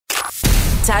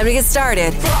Time to get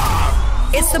started.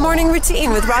 It's the morning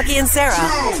routine with Rocki and Sarah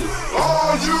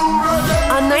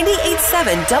on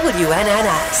 98.7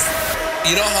 WNNS.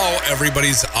 You know how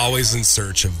everybody's always in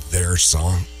search of their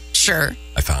song? Sure.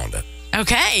 I found it.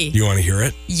 Okay. You want to hear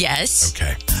it? Yes.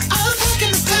 Okay. I'm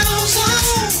fucking the pounds on,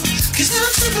 'cause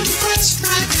I'm super depressed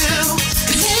right now.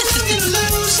 And then I'm gonna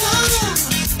lose some,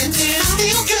 and then I'll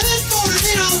feel good for a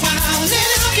little while. And then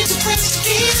I'll get depressed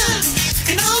again,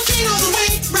 and I'll gain all the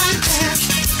weight right back.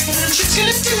 And I'm just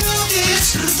gonna do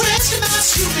this for the rest of my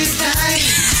stupid life.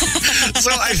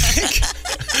 So I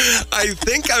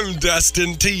think I'm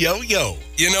destined to yo-yo.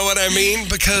 You know what I mean?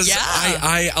 Because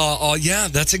Yeah.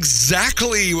 that's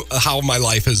exactly how my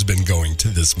life has been going to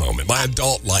this moment. My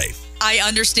adult life. I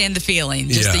understand the feeling.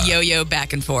 Just the yo-yo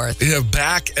back and forth. Yeah,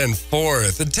 back and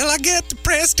forth until I get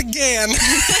depressed again.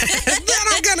 Then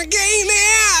I'm gonna gain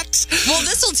it. Well,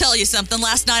 this will tell you something.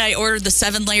 Last night I ordered the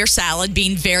 7-layer salad,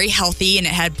 being very healthy, and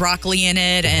it had broccoli in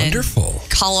it and Wonderful.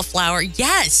 cauliflower.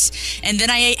 Yes. And then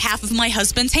I ate half of my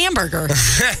husband's hamburger.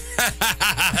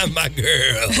 My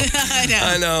girl.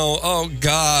 I know. Oh,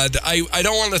 God. I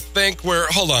don't want to think where...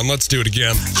 Hold on. Let's do it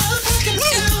again. I'm fucking the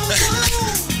pounds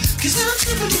on, 'cause I'm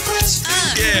super depressed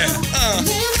right now. And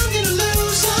then I'm gonna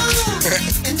lose some,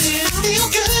 and then I'll feel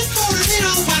good for a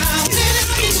little while. And then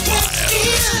I'll get depressed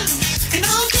again, and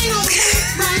I'll gain all the weight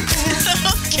right back.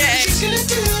 Okay. I'm just gonna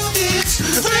do this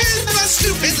for the rest of my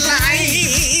stupid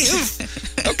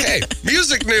life. Okay.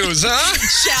 Music news, huh?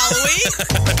 Shall we?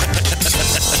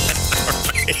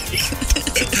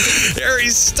 Harry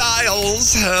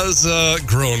Styles has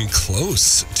grown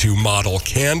close to model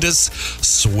Candace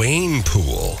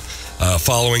Swainpool.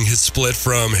 Following his split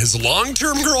from his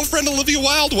long-term girlfriend, Olivia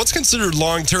Wilde. What's considered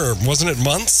long-term? Wasn't it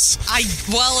months?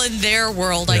 Well, in their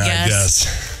world, I Yeah, guess. I guess.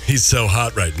 He's so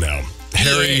hot right now.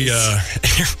 Harry,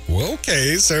 well,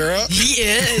 okay, Sarah. He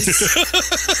is.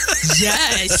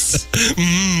 Yes.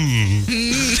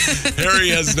 Harry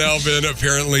has now been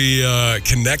apparently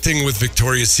connecting with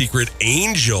Victoria's Secret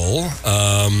Angel,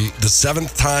 the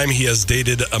 7th time he has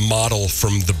dated a model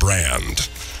from the brand.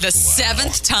 The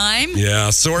 7th time? Yeah,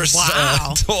 source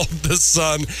Wow. told The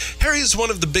Sun. Harry is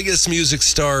one of the biggest music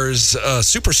stars,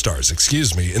 superstars,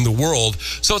 in the world.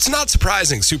 So it's not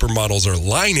surprising supermodels are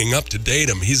lining up to date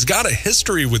him. He's got a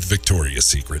history with Victoria's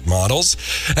Secret models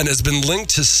and has been linked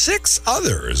to 6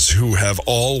 others who have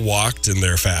all walked in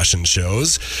their fashion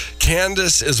shows.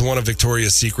 Candace is one of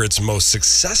Victoria's Secret's most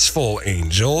successful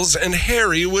angels, and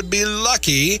Harry would be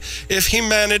lucky if he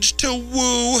managed to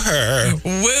woo her.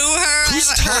 Woo her? Who's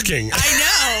talking? I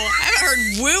know. I haven't heard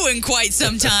woo in quite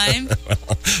some time.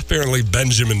 Apparently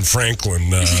Benjamin Franklin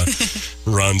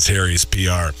runs Harry's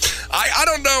PR. I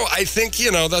don't know. I think,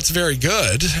 that's very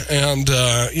good. And,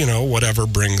 whatever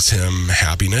brings him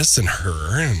happiness and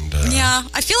her. And Yeah,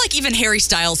 I feel like even Harry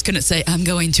Styles couldn't say, I'm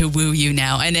going to woo you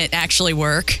now, and it actually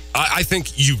work. I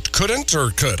think you couldn't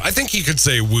or could. I think he could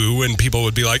say woo and people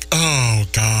would be like, oh,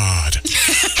 God,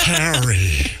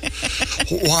 Harry,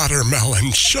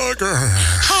 watermelon sugar.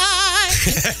 Hi.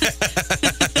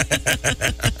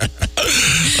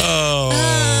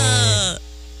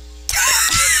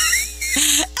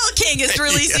 Elle King is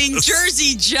releasing Yes.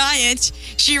 Jersey Giant.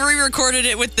 She re-recorded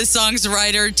it with the song's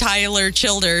writer, Tyler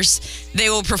Childers. They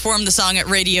will perform the song at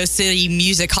Radio City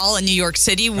Music Hall in New York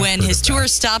City when his tour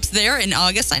stops there in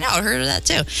August. I know, I heard of that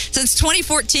too. Since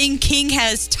 2014, King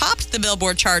has topped the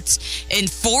Billboard charts in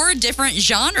 4 different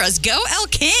genres. Go Elle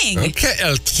King. Okay,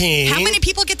 Elle King. How many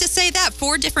people get to say that?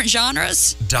 4 different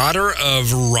genres? Daughter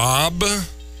of Rob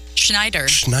Schneider.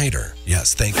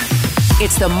 Yes, thank you.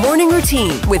 It's the morning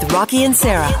routine with Rocki and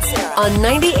Sarah on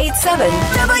 98.7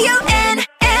 WNNS.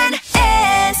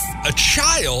 A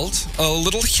child, a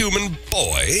little human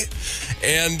boy,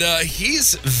 and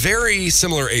he's very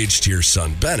similar age to your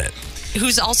son, Bennett.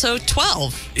 Who's also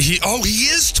 12. He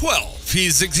is 12.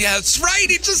 That's right.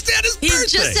 He just had his birthday.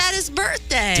 He's just had his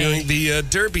birthday. Doing the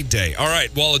Derby Day. All right.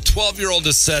 Well, a 12-year-old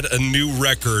has set a new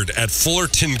record at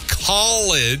Fullerton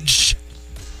College.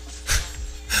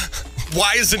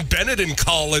 Why isn't Bennett in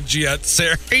college yet,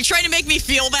 Sarah? Are you trying to make me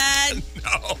feel bad?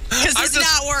 No. Because it's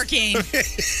not working.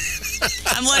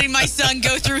 I'm letting my son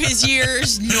go through his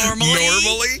years normally.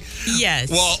 Normally?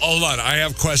 Yes. Well, hold on. I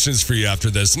have questions for you after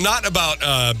this. Not about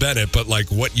Bennett, but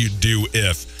like what you do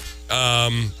if.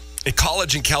 A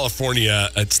college in California,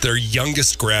 it's their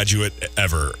youngest graduate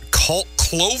ever.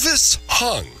 Clovis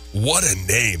Hung. What a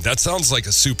name. That sounds like a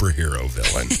superhero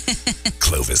villain.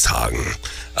 Clovis Hung.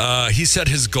 He said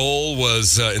his goal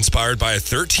was inspired by a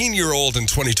 13-year-old in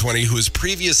 2020 who was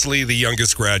previously the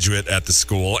youngest graduate at the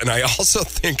school. And I also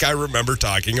think I remember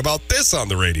talking about this on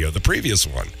the radio, the previous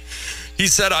one. He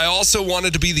said, I also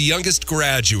wanted to be the youngest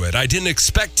graduate. I didn't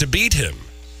expect to beat him,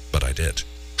 but I did.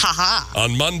 Ha-ha.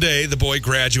 On Monday, the boy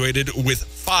graduated with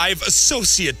 5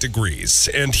 associate degrees,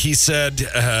 and he said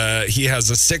he has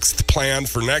a 6th plan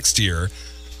for next year.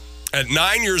 At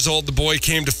 9 years old, the boy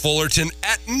came to Fullerton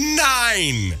at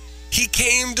 9. He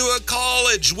came to a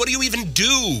college. What do you even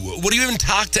do? What do you even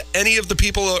talk to any of the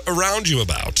people around you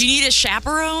about? Do you need a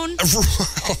chaperone?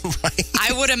 Right.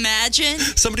 I would imagine.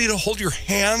 Somebody to hold your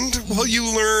hand while you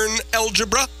learn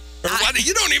algebra? Or what?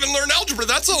 You don't even learn algebra.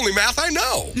 That's the only math I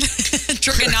know.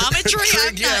 Trigonometry?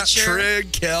 I'm not sure.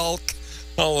 Trig, calc,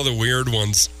 all of the weird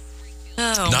ones.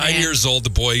 Oh, 9 years old, the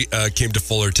boy came to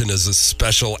Fullerton as a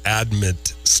special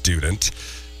admit student.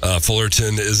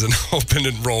 Fullerton is an open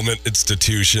enrollment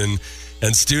institution,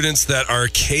 and students that are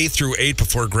K through 8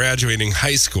 before graduating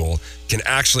high school can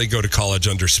actually go to college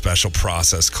under special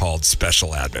process called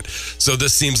special admit. So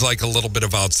this seems like a little bit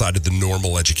of outside of the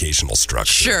normal educational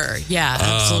structure. Sure, yeah,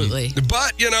 absolutely.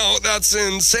 But, that's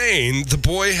insane. The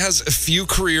boy has a few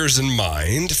careers in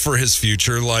mind for his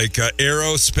future, like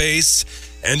aerospace,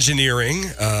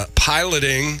 engineering,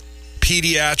 piloting,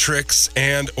 pediatrics,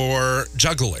 and or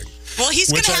juggling. Well,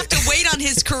 he's going to have to wait on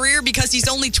his career because he's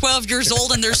only 12 years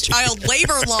old and there's child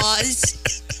labor laws.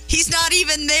 He's not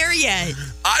even there yet.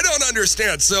 I don't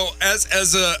understand. So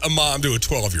as a mom to a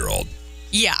 12-year-old,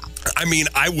 yeah. I mean,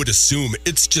 I would assume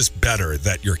it's just better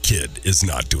that your kid is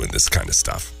not doing this kind of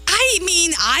stuff. I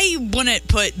mean, I wouldn't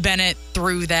put Bennett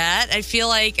through that. I feel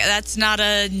like that's not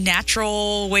a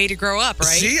natural way to grow up, right?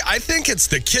 See, I think it's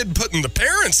the kid putting the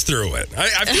parents through it.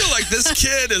 I feel like this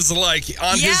kid is like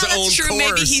on his own that's true. course.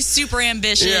 Maybe he's super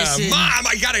ambitious. Yeah, Mom,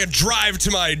 I got to drive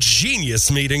to my genius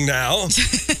meeting now.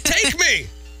 Take me.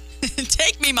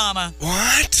 Take me, Mama.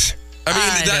 What? I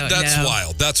mean, that's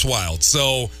wild. That's wild.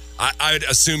 So I'd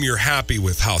assume you're happy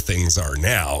with how things are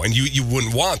now, and you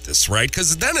wouldn't want this, right?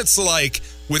 Because then it's like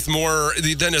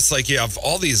you have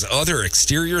all these other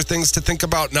exterior things to think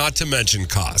about, not to mention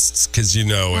costs, because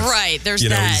right, there's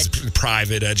that. He's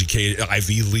private, educated,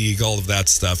 Ivy League, all of that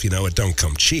stuff. It don't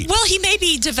come cheap. Well, he may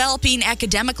be developing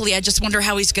academically. I just wonder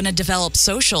how he's going to develop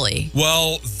socially.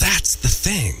 Well, that's the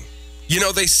thing.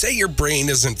 They say your brain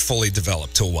isn't fully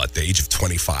developed till what, the age of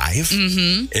 25?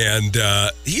 Mm-hmm. And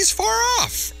he's far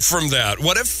off from that.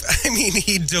 What if,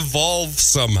 he devolved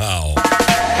somehow?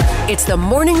 It's the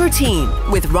morning routine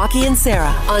with Rocki and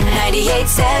Sarah on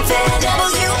 98.7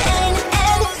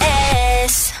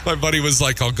 WNNS. My buddy was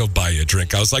like, I'll go buy you a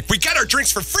drink. I was like, we get our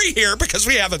drinks for free here because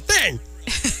we have a thing.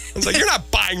 I was like, you're not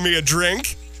buying me a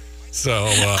drink. So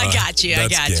I got you.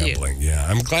 That's gambling. Yeah,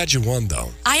 I'm glad you won, though.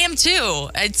 I am too.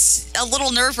 It's a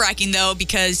little nerve-wracking though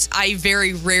because I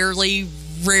very rarely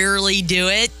do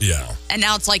it. Yeah. And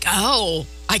now it's like, oh,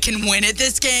 I can win at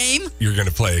this game. You're going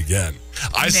to play again.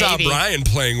 I saw Maybe. Brian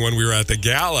playing when we were at the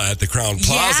gala at the Crown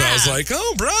Plaza. Yeah. I was like,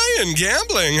 oh, Brian,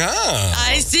 gambling, huh?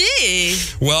 I see.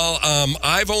 Well,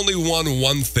 I've only won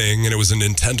one thing, and it was a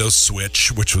Nintendo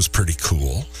Switch, which was pretty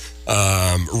cool.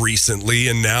 Recently,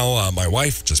 and now my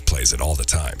wife just plays it all the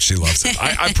time. She loves it.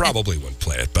 I probably wouldn't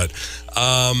play it, but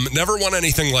never won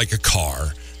anything like a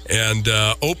car. And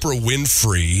Oprah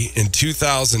Winfrey in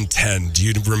 2010, do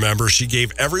you remember? She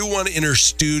gave everyone in her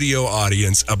studio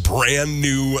audience a brand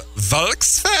new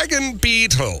Volkswagen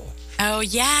Beetle. Oh,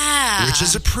 yeah. Which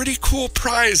is a pretty cool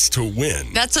prize to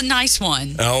win. That's a nice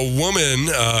one. A woman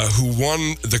who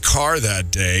won the car that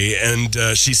day, and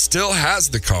she still has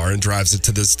the car and drives it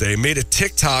to this day, made a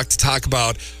TikTok to talk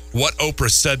about what Oprah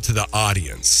said to the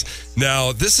audience.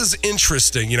 Now, this is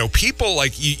interesting. People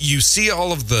like you see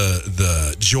all of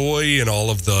the joy and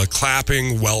all of the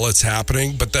clapping while it's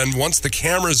happening, but then once the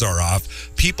cameras are off,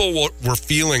 people were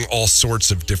feeling all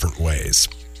sorts of different ways.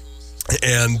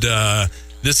 And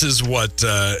this is what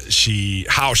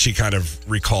how she kind of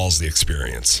recalls the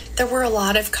experience. There were a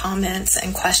lot of comments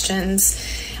and questions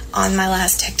on my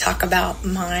last TikTok about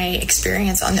my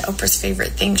experience on the Oprah's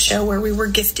Favorite Things show, where we were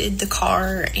gifted the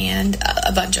car and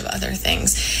a bunch of other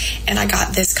things. And I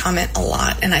got this comment a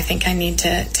lot, and I think I need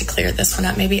to clear this one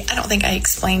up. Maybe I don't think I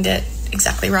explained it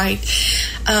exactly right.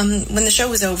 When the show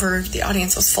was over, the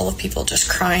audience was full of people just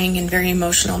crying and very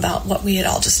emotional about what we had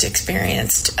all just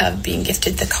experienced of being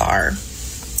gifted the car.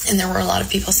 And there were a lot of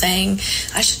people saying,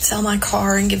 I should sell my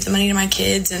car and give the money to my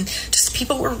kids. And just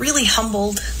people were really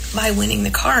humbled by winning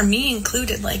the car, me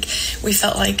included. Like, we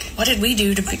felt like, what did we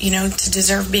do to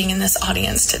deserve being in this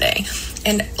audience today?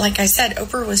 And like I said,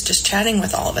 Oprah was just chatting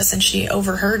with all of us, and she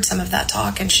overheard some of that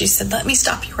talk, and she said, let me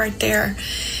stop you right there.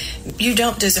 You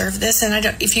don't deserve this. And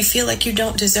if you feel like you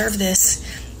don't deserve this,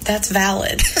 That's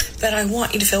valid. But I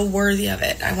want you to feel worthy of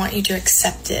it. I want you to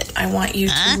accept it. I want you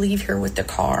to leave here with the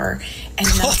car and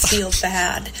not feel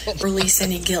bad, release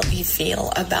any guilt you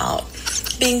feel about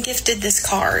being gifted this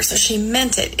car. So she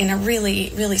meant it in a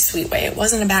really, really sweet way. It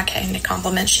wasn't a backhanded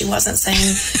compliment. She wasn't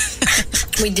saying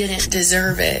we didn't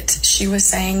deserve it. She was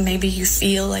saying maybe you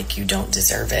feel like you don't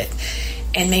deserve it.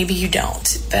 And maybe you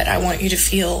don't, but I want you to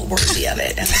feel worthy of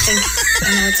it. And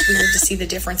I know it's weird to see the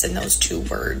difference in those two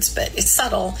words, but it's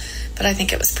subtle, but I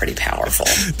think it was pretty powerful.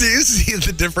 Do you see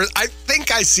the difference? I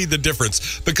think I see the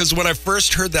difference, because when I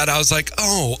first heard that, I was like,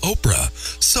 oh, Oprah,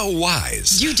 so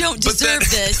wise. You don't deserve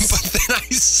this. But then I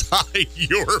saw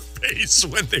your face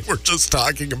when they were just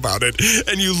talking about it,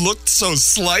 and you looked so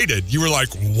slighted. You were like,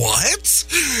 what?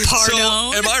 Pardon?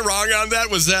 So, am I wrong on that?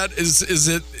 Is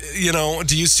it,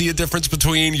 do you see a difference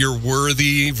between you're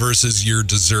worthy versus you're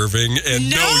deserving? And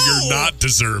no, you're not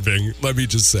deserving, let me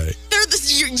just say.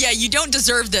 You don't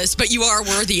deserve this, but you are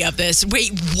worthy of this.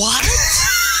 Wait, what?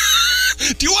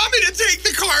 Do you want me to take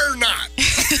the car or not?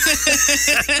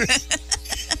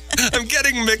 I'm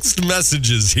getting mixed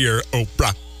messages here,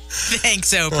 Oprah.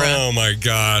 Thanks, Oprah. Oh, my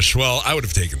gosh. Well, I would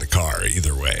have taken the car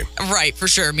either way. Right, for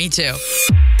sure. Me too.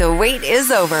 The wait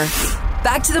is over.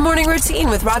 Back to the morning routine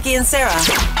with Rocki and Sarah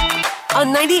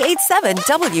on 98.7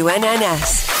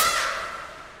 WNNS.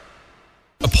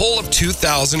 A poll of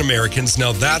 2,000 Americans,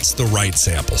 now that's the right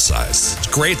sample size. It's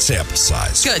great sample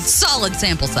size. Good, solid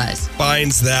sample size.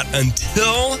 Finds that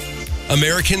until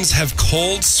Americans have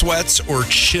cold sweats or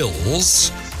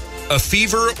chills, a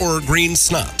fever or green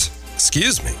snot,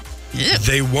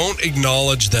 they won't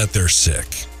acknowledge that they're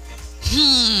sick.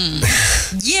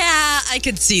 Yeah, I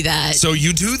could see that. So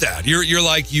you do that. You're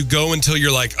like, you go until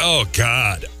you're like, oh,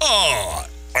 God. Oh,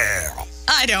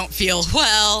 I don't feel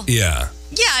well. yeah.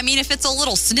 Yeah, I mean, if it's a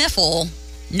little sniffle,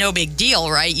 no big deal,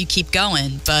 right? You keep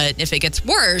going. But if it gets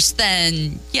worse,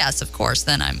 then yes, of course,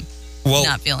 then I'm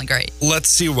not feeling great. Let's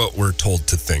see what we're told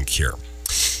to think here.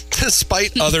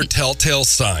 Despite other telltale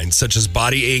signs such as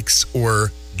body aches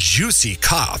or juicy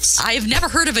coughs. I have never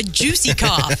heard of a juicy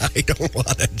cough. I don't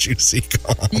want a juicy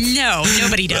cough. No,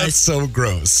 nobody does. That's so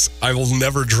gross. I will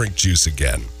never drink juice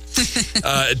again.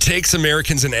 It takes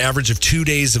Americans an average of 2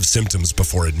 days of symptoms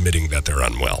before admitting that they're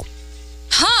unwell.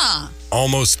 Huh.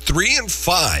 Almost 3 in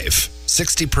 5,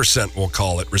 60% we'll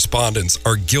call it, respondents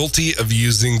are guilty of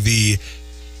using the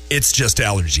 "it's just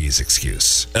allergies"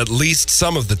 excuse, at least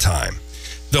some of the time.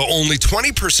 Though only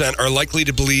 20% are likely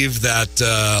to believe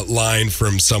that line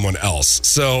from someone else.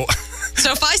 So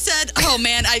if I said, oh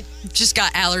man, I just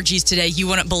got allergies today, you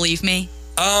wouldn't believe me?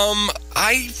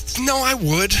 I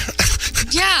would.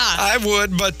 Yeah. I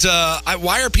would, but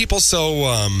why are people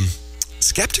so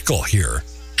skeptical here?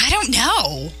 I don't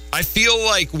know. I feel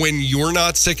like when you're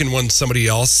not sick and when somebody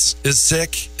else is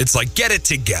sick, it's like, get it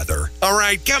together. All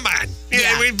right, come on.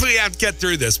 Yeah. We have to get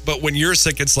through this. But when you're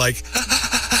sick, it's like,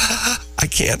 I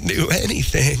can't do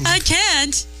anything. I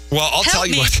can't. Well, I'll tell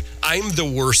you me. what, I'm the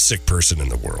worst sick person in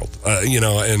the world.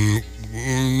 And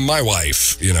my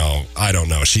wife, I don't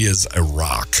know. She is a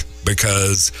rock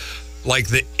because like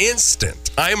the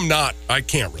instant I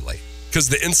can't relate. Because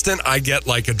the instant I get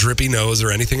like a drippy nose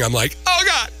or anything, I'm like, oh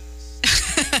God,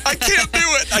 I can't do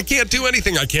it. I can't do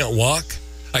anything. I can't walk.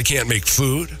 I can't make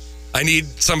food. I need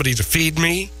somebody to feed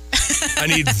me. I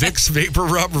need Vicks Vapor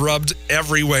Rub rubbed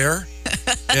everywhere.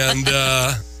 And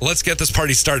let's get this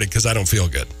party started because I don't feel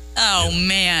good. Oh,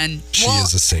 man. She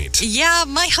is a saint. Yeah,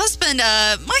 my husband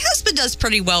does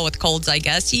pretty well with colds, I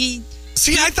guess.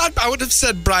 See, I thought I would have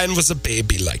said Brian was a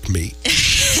baby like me.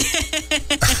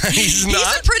 He's not.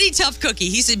 He's a pretty tough cookie.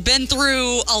 He's been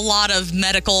through a lot of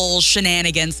medical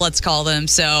shenanigans, let's call them.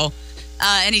 So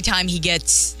anytime he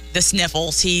gets the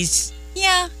sniffles, he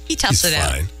toughs it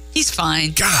out. He's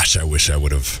fine. Gosh, I wish I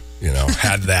would have,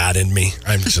 had that in me.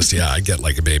 I'm just, I get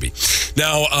like a baby.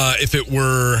 Now, if it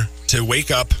were to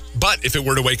wake up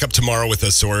tomorrow with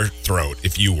a sore throat,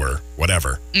 if you were,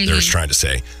 whatever they're trying to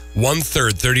say,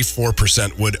 1/3,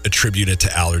 34% would attribute it to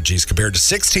allergies compared to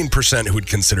 16% who would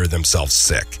consider themselves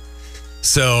sick.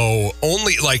 So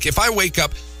only if I wake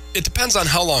up, it depends on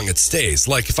how long it stays.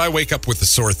 Like if I wake up with a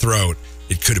sore throat,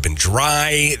 it could have been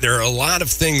dry. There are a lot of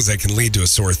things that can lead to a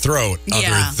sore throat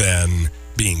other than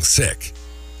being sick.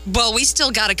 Well, we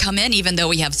still got to come in even though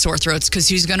we have sore throats because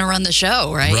who's going to run the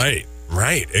show, right?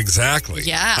 Right, exactly.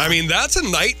 Yeah. I mean, that's a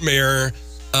nightmare.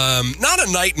 Not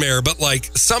a nightmare, but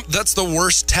that's the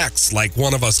worst text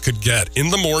one of us could get in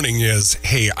the morning is,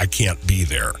 hey, I can't be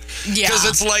there. Yeah. Because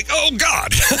it's like, oh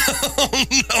God, oh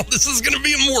no, this is going to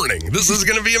be a morning. This is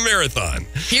going to be a marathon.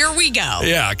 Here we go.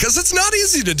 Yeah, because it's not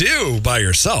easy to do by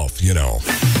yourself,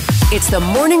 It's the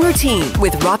morning routine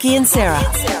with Rocki and Sarah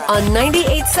on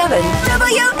 98.7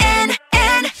 WNNS.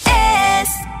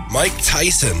 Mike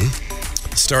Tyson,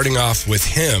 starting off with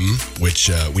him, which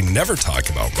we never talk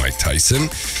about Mike Tyson,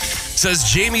 says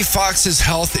Jamie Foxx's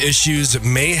health issues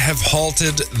may have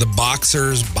halted the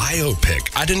boxer's biopic.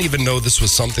 I didn't even know this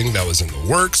was something that was in the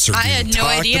works or I being had no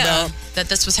talked idea about. that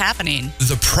this was happening.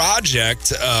 The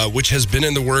project, which has been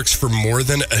in the works for more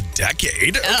than a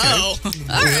decade. Oh,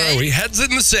 all right. We heads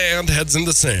in the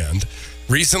sand,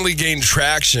 recently gained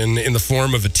traction in the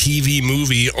form of a TV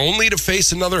movie, only to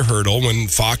face another hurdle when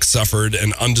Fox suffered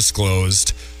an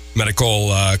undisclosed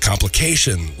medical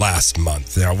complication last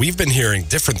month. Now, we've been hearing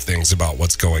different things about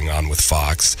what's going on with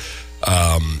Fox.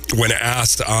 When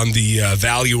asked on the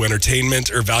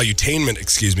Valuetainment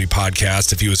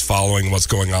podcast if he was following what's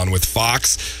going on with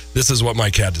Fox, this is what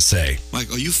Mike had to say.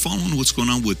 Mike, are you following what's going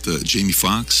on with Jamie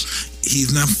Foxx?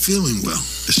 He's not feeling well.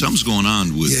 Something's going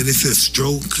on with... Yeah, they said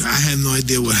stroke. I had no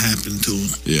idea what happened to him.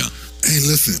 Yeah. Hey,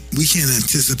 listen, we can't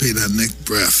anticipate our next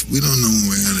breath. We don't know when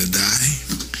we're going to die.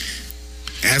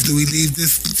 After we leave,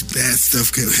 this bad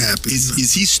stuff can happen.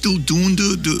 Is he still doing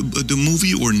the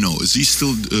movie or no? Is he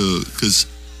still... Because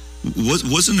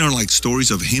wasn't there like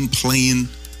stories of him playing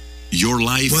your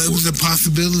life? Well, it was a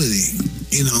possibility.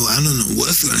 You know, I don't know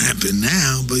what's going to happen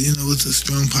now, but, you know, it's a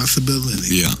strong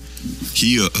possibility. Yeah.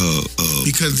 He,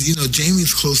 because, you know,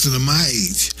 Jamie's closer to my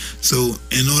age. So,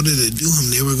 in order to do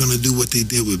him, they were going to do what they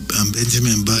did with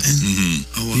Benjamin Button.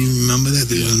 Mm-hmm. Do you remember that?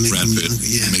 They were going to make him younger.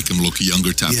 Yeah. Make him look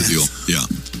younger type of deal. Yeah.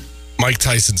 Mike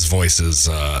Tyson's voice is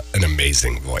an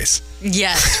amazing voice.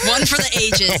 Yes, one for the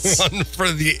ages. One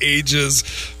for the ages,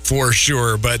 for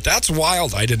sure. But that's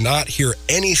wild. I did not hear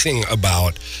anything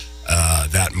about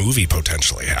that movie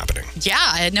potentially happening. Yeah,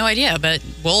 I had no idea, but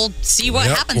we'll see what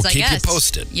happens, we'll keep I guess. you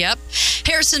posted. Yep.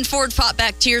 Harrison Ford fought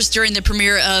back tears during the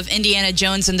premiere of Indiana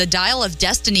Jones and the Dial of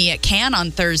Destiny at Cannes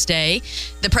on Thursday.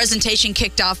 The presentation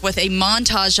kicked off with a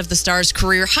montage of the star's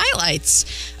career highlights.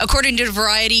 According to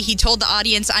Variety, he told the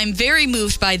audience, "I'm very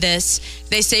moved by this.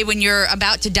 They say when you're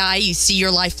about to die, you see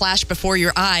your life flash before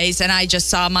your eyes, and I just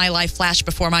saw my life flash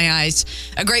before my eyes.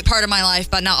 A great part of my life,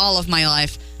 but not all of my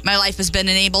life. My life has been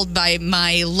enabled by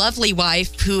my lovely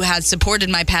wife who has supported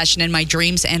my passion and my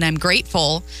dreams, and I'm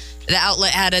grateful." The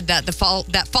outlet added that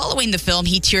following the film,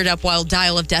 he teared up while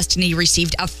Dial of Destiny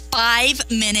received a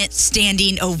 5-minute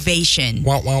standing ovation.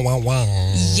 Wow, wow, wow, wow.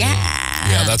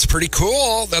 Yeah, that's pretty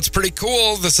cool. This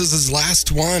is his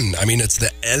last one. I mean, it's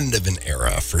the end of an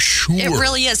era for sure. It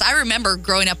really is. I remember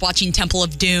growing up watching Temple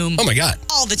of Doom. Oh my God.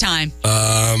 All the time.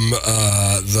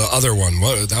 The other one,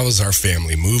 that was our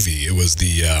family movie. It was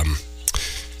the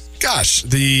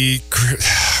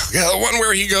one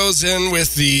where he goes in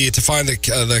with to find the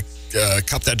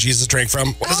cup that Jesus drank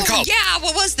from. What is it called? Yeah,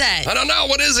 what was that? I don't know.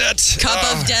 What is it? Cup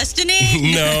of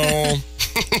Destiny? No.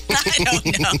 I don't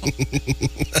know.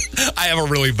 I have a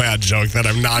really bad joke that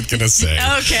I'm not going to say.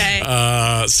 Okay.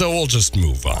 So we'll just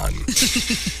move on.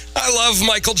 I love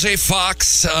Michael J.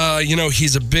 Fox.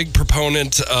 He's a big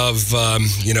proponent of,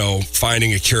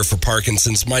 finding a cure for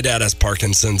Parkinson's. My dad has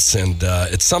Parkinson's, and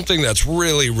it's something that's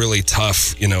really, really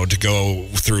tough, to go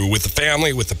through with the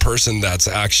family, with the person that's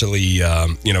actually,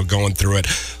 going through it.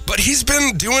 But he's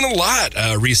been doing a lot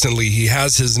recently. He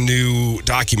has his new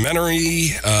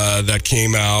documentary that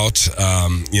came out,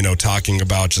 talking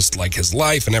about just like his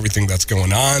life and everything that's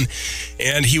going on.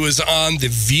 And he was on The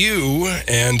View,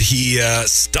 and he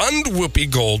stunned Whoopi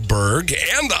Goldberg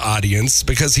and the audience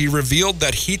because he revealed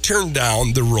that he turned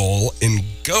down the role in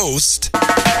Ghost.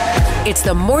 It's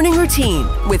the morning routine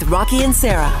with Rocki and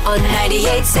Sarah on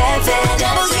 98.7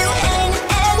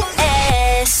 WNNS.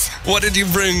 What did you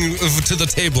bring to the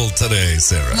table today,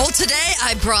 Sarah? Well, today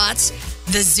I brought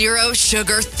the Zero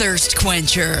Sugar Thirst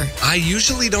Quencher. I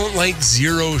usually don't like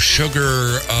zero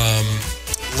sugar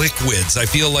liquids. I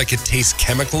feel like it tastes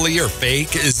chemically or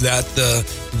fake. Is that the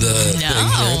thing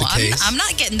here, the case? I'm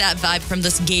not getting that vibe from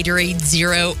this Gatorade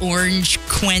Zero Orange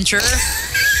Quencher.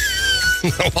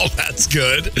 Well, that's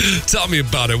good. Tell me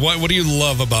about it. What do you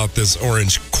love about this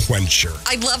orange quencher?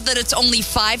 I love that it's only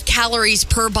 5 calories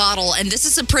per bottle, and this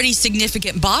is a pretty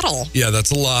significant bottle. Yeah, that's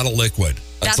a lot of liquid.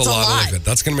 That's a lot of liquid.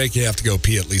 That's going to make you have to go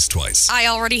pee at least twice. I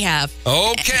already have.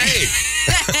 Okay.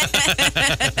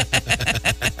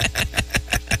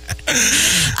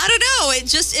 I don't know.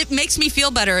 It makes me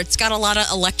feel better. It's got a lot of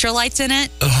electrolytes in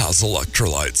it. It has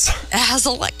electrolytes. It has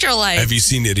electrolytes. Have you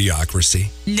seen Idiocracy?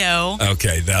 No.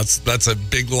 Okay, that's a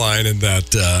big line in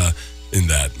that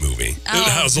movie. Oh. It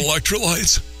has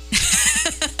electrolytes.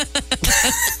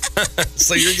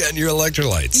 So you're getting your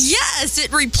electrolytes. Yes,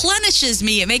 it replenishes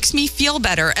me. It makes me feel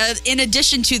better. In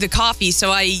addition to the coffee,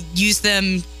 so I use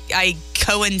them I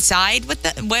coincide with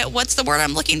what's the word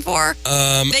I'm looking for?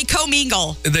 They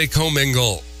commingle. They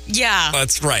commingle. Yeah.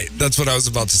 That's right. That's what I was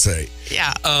about to say.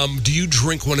 Yeah. Do you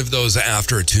drink one of those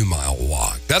after a 2-mile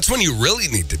walk? That's when you really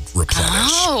need to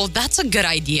replenish. Oh, that's a good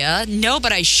idea. No,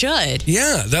 but I should.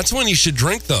 Yeah, that's when you should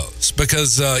drink those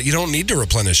because you don't need to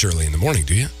replenish early in the morning,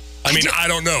 do you? I mean, I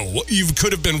don't know. You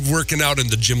could have been working out in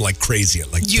the gym like crazy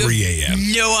at like 3 a.m.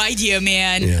 No idea,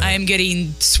 man. Yeah. I am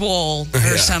getting swole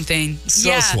or something.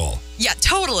 So swole. Yeah,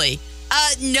 totally.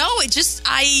 No,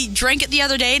 I drank it the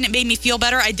other day and it made me feel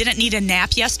better. I didn't need a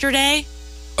nap yesterday.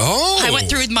 Oh. I went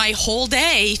through my whole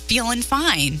day feeling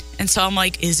fine. And so I'm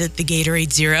like, is it the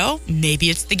Gatorade Zero? Maybe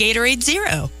it's the Gatorade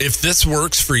Zero. If this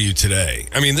works for you today,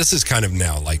 I mean, this is kind of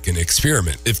now like an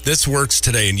experiment. If this works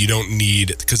today and you don't need,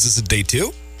 because this is day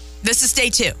 2? This is day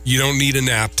 2. You don't need a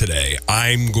nap today.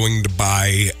 I'm going to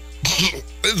buy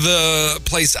the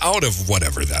place out of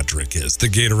whatever that drink is. The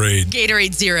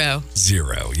Gatorade Zero.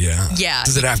 Zero, yeah. Yeah.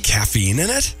 Does it have caffeine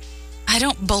in it? I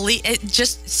don't believe it.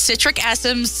 Just citric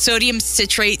acid, sodium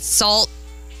citrate, salt,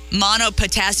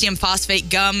 monopotassium phosphate,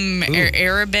 gum,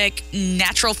 Arabic,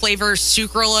 natural flavor,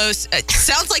 sucralose. It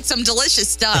sounds like some delicious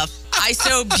stuff.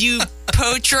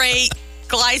 Isobutyroate,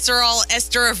 glycerol,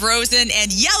 ester of rosin,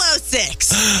 and yellow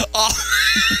 6. Oh,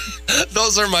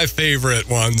 those are my favorite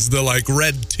ones. The like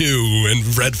red 2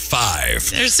 and red 5.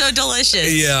 They're so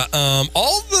delicious. Yeah.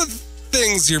 All the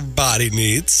things your body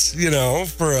needs,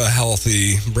 for a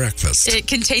healthy breakfast. It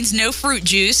contains no fruit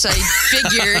juice. I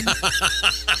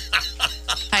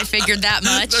figured that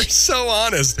much. They're so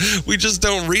honest. We just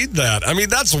don't read that. I mean,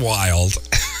 that's wild.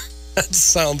 That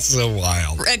sounds so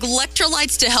wild.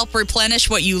 Electrolytes to help replenish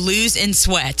what you lose in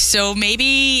sweat. So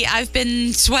maybe I've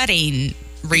been sweating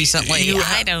recently.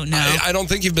 I don't know. I don't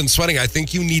think you've been sweating. I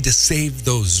think you need to save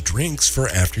those drinks for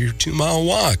after your 2-mile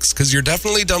walks because you're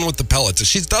definitely done with the Peloton.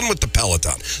 She's done with the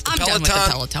Peloton. I'm done with the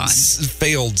Peloton.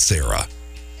 Failed Sarah.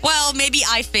 Well, maybe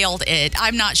I failed it.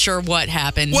 I'm not sure what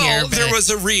happened here. Well, there was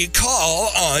a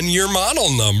recall on your model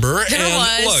number. There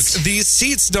and was. Look, these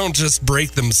seats don't just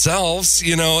break themselves.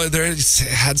 There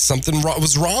had something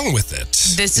was wrong with it.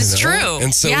 This is true.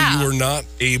 And so you were not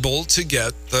able to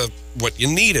get what you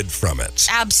needed from it.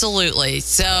 Absolutely.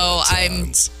 So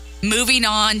I'm moving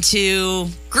on to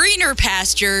greener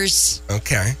pastures.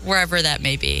 Okay. Wherever that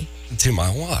may be.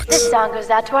 2-mile walks. This song goes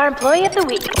out to our employee of the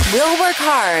week. We'll work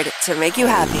hard to make you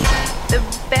happy. The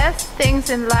best things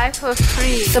in life are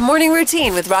free. The Morning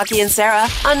Routine with Rocki and Sarah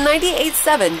on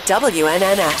 98.7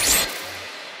 WNNX.